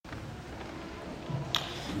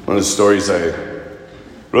One of the stories I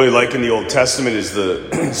really like in the Old Testament is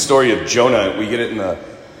the story of Jonah. We get it in the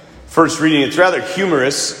first reading. It's rather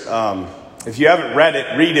humorous. If you haven't read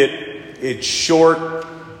it, read it. It's short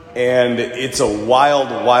and it's a wild,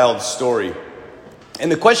 wild story.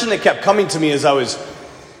 And the question that kept coming to me as I was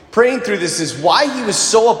praying through this is why he was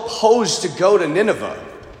so opposed to go to Nineveh.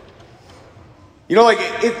 You know, like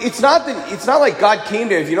it's not like God came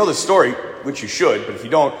to him. If you know the story, which you should, but if you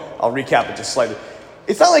don't, I'll recap it just slightly.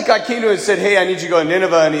 It's not like God came to him and said, "Hey, I need you to go to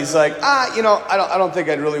Nineveh," and he's like, I don't think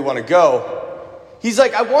I'd really want to go. He's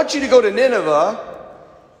like, "I want you to go to Nineveh,"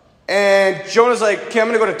 and Jonah's like, "Okay, I'm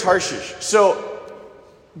going to go to Tarshish." So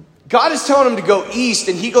God is telling him to go east,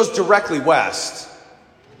 and he goes directly west.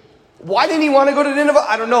 Why didn't he want to go to Nineveh?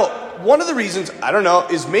 I don't know. One of the reasons, I don't know,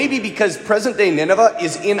 is maybe because present-day Nineveh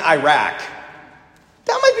is in Iraq.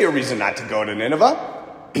 That might be a reason not to go to Nineveh.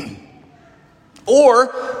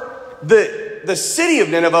 Or the city of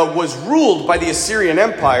Nineveh was ruled by the Assyrian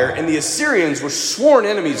Empire, and the Assyrians were sworn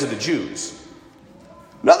enemies of the Jews.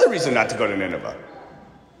 Another reason not to go to Nineveh.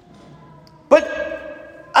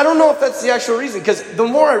 But I don't know if that's the actual reason, because the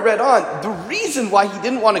more I read on, the reason why he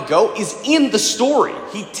didn't want to go is in the story.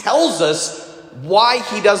 He tells us why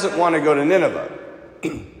he doesn't want to go to Nineveh.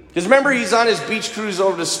 Because remember, he's on his beach cruise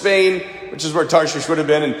over to Spain, which is where Tarshish would have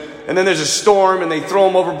been, and then there's a storm, and they throw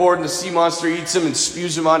him overboard, and the sea monster eats him and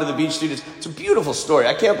spews him onto the beach. Dude, it's a beautiful story.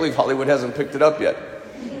 I can't believe Hollywood hasn't picked it up yet.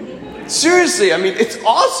 Seriously, I mean, it's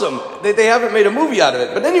awesome. They haven't made a movie out of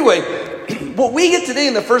it. But anyway, what we get today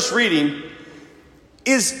in the first reading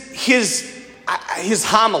is his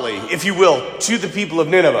homily, if you will, to the people of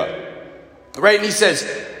Nineveh. Right? And he says,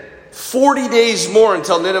 40 days more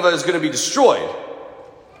until Nineveh is going to be destroyed.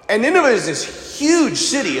 And Nineveh is this huge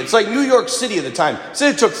city. It's like New York City at the time. So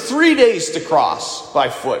it took 3 days to cross by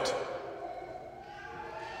foot.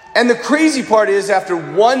 And the crazy part is, after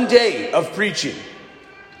 1 day of preaching,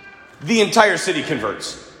 the entire city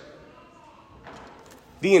converts.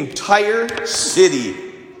 The entire city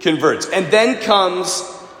converts. And then comes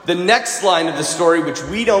the next line of the story, which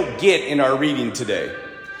we don't get in our reading today.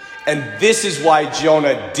 And this is why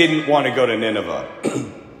Jonah didn't want to go to Nineveh.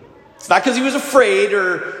 It's not because he was afraid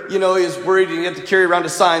or, he was worried he had to carry around a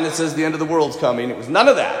sign that says the end of the world's coming. It was none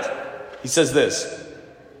of that. He says this: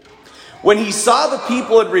 when he saw the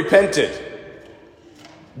people had repented,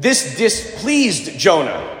 this displeased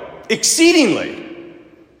Jonah exceedingly.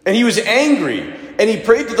 And he was angry, and he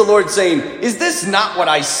prayed to the Lord, saying, "Is this not what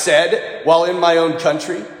I said while in my own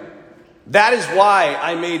country? That is why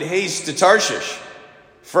I made haste to Tarshish.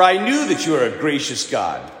 For I knew that you are a gracious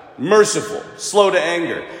God, merciful, slow to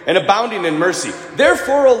anger, and abounding in mercy.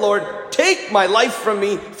 Therefore, O Lord, take my life from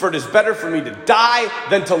me, for it is better for me to die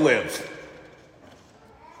than to live."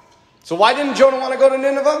 So why didn't Jonah want to go to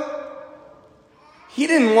Nineveh? He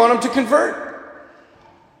didn't want them to convert.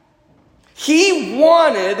 He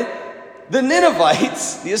wanted the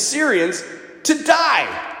Ninevites, the Assyrians, to die.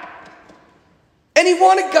 And he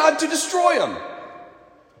wanted God to destroy them.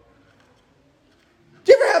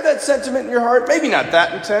 Do you ever have that sentiment in your heart? Maybe not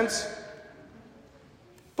that intense.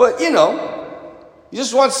 But, you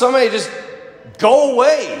just want somebody to just go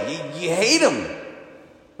away. You hate them.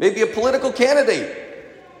 Maybe a political candidate.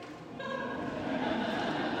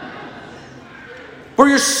 Where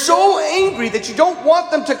you're so angry that you don't want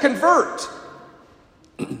them to convert.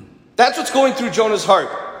 That's what's going through Jonah's heart.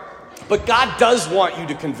 But God does want you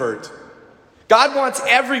to convert. God wants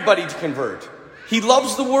everybody to convert. He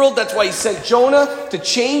loves the world. That's why he sent Jonah to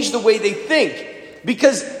change the way they think.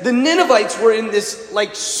 Because the Ninevites were in this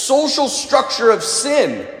social structure of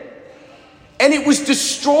sin. And it was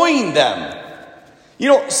destroying them.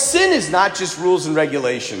 Sin is not just rules and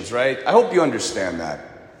regulations, right? I hope you understand that.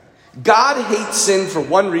 God hates sin for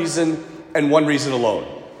one reason and one reason alone.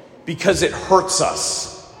 Because it hurts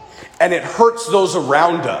us. And it hurts those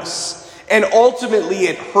around us. And ultimately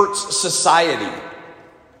it hurts society.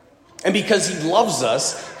 And because he loves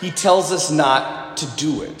us, he tells us not to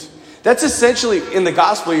do it. That's essentially, in the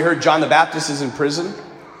gospel, you heard John the Baptist is in prison.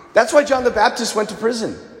 That's why John the Baptist went to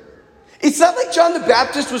prison. It's not like John the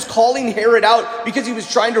Baptist was calling Herod out because he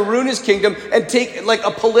was trying to ruin his kingdom and take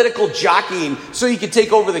a political jockeying so he could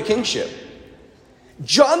take over the kingship.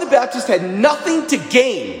 John the Baptist had nothing to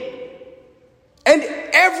gain and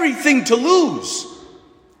everything to lose.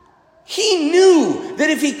 He knew that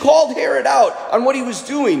if he called Herod out on what he was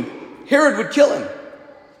doing, Herod would kill him.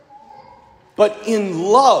 But in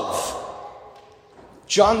love,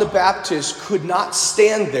 John the Baptist could not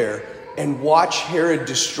stand there and watch Herod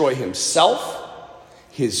destroy himself,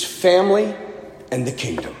 his family, and the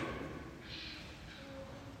kingdom.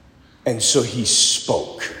 And so he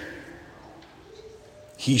spoke.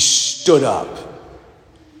 He stood up.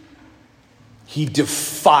 He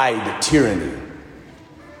defied tyranny.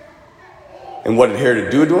 And what did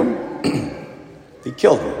Herod do to him? He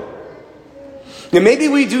killed him. Now maybe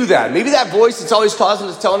we do that. Maybe that voice that's always causing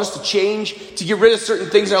us, telling us to change, to get rid of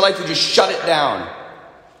certain things in our life, we just shut it down.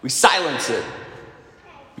 We silence it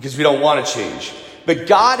because we don't want to change. But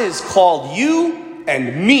God has called you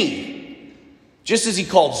and me, just as he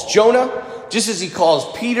calls Jonah, just as he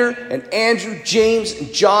calls Peter and Andrew, James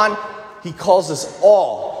and John. He calls us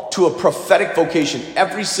all to a prophetic vocation.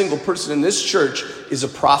 Every single person in this church is a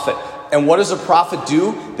prophet. And what does a prophet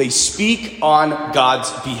do? They speak on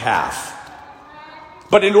God's behalf.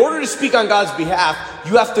 But in order to speak on God's behalf,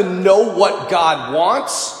 you have to know what God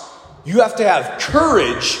wants. You have to have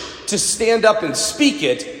courage to stand up and speak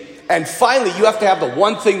it. And finally, you have to have the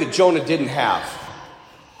one thing that Jonah didn't have.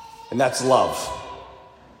 And that's love.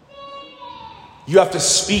 You have to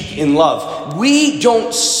speak in love. We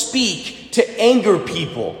don't speak to anger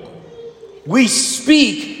people. We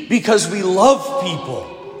speak because we love people.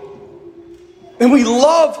 And we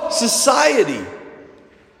love society.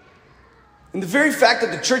 And the very fact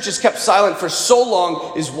that the church has kept silent for so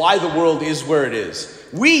long is why the world is where it is.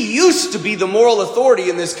 We used to be the moral authority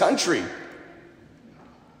in this country.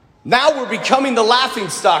 Now we're becoming the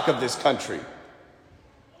laughingstock of this country.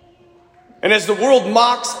 And as the world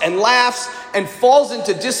mocks and laughs and falls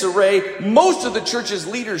into disarray, most of the church's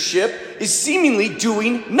leadership is seemingly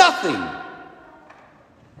doing nothing.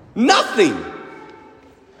 Nothing.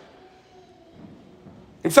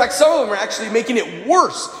 In fact, some of them are actually making it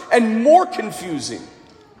worse and more confusing.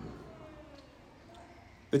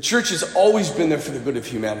 The church has always been there for the good of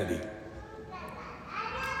humanity.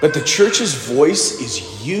 But the church's voice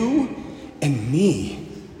is you and me.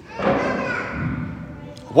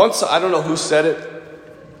 Once, I don't know who said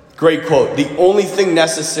it, great quote, "The only thing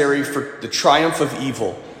necessary for the triumph of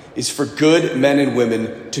evil is for good men and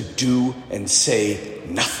women to do and say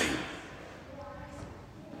nothing."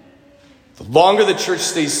 The longer the church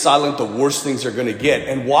stays silent, the worse things are going to get.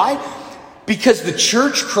 And why? Because the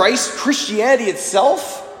church, Christianity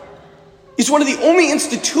itself, is one of the only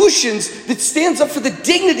institutions that stands up for the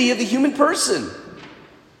dignity of the human person.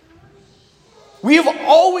 We have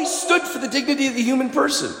always stood for the dignity of the human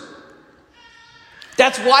person.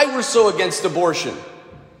 That's why we're so against abortion.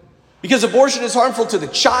 Because abortion is harmful to the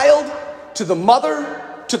child, to the mother,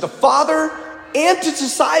 to the father, and to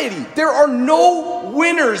society. There are no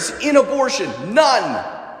winners in abortion. None.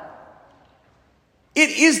 It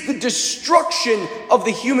is the destruction of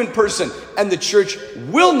the human person, and the church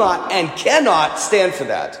will not and cannot stand for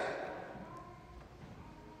that.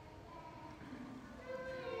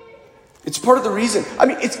 It's part of the reason.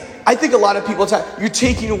 I think a lot of people say, you're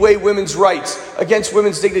taking away women's rights, against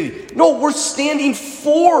women's dignity. No, we're standing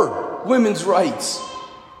for women's rights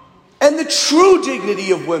and the true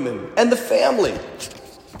dignity of women and the family.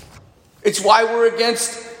 It's why we're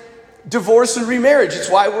against divorce and remarriage. It's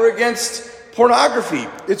why we're against pornography.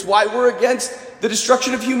 It's why we're against the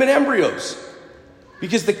destruction of human embryos.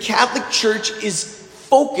 Because the Catholic Church is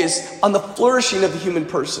focused on the flourishing of the human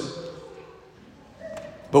person.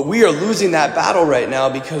 But we are losing that battle right now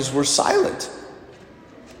because we're silent.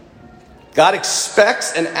 God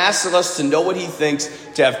expects and asks of us to know what he thinks,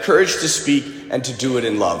 to have courage to speak, and to do it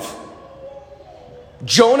in love.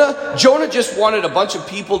 Jonah just wanted a bunch of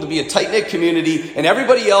people to be a tight-knit community, and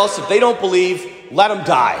everybody else, if they don't believe, let them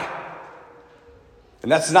die. And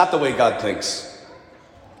that's not the way God thinks.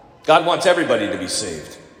 God wants everybody to be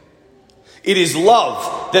saved. It is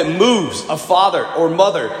love that moves a father or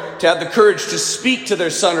mother to have the courage to speak to their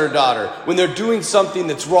son or daughter when they're doing something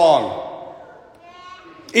that's wrong.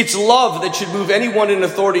 It's love that should move anyone in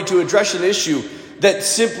authority to address an issue that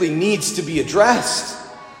simply needs to be addressed.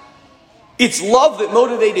 It's love that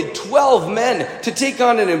motivated 12 men to take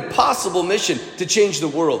on an impossible mission to change the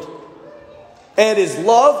world. And it is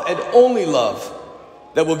love and only love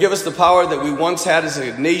that will give us the power that we once had as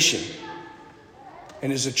a nation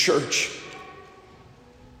and as a church.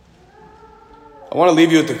 I want to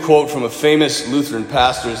leave you with a quote from a famous Lutheran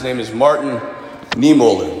pastor. His name is Martin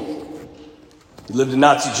Niemöller. He lived in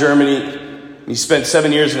Nazi Germany. And he spent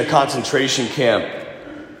 7 years in a concentration camp.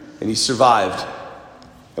 And he survived.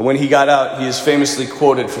 And when he got out, he is famously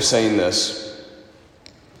quoted for saying this: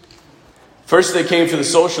 "First they came for the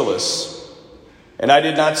socialists, and I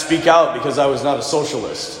did not speak out because I was not a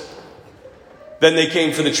socialist. Then they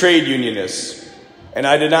came for the trade unionists, and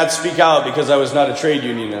I did not speak out because I was not a trade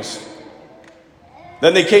unionist.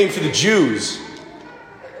 Then they came for the Jews,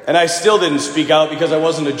 and I still didn't speak out because I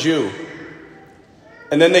wasn't a Jew.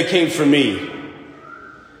 And then they came for me,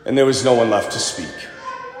 and there was no one left to speak."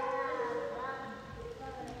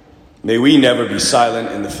 May we never be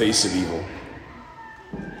silent in the face of evil,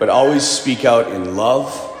 but always speak out in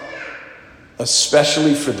love,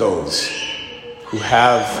 especially for those who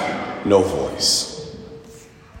have no voice.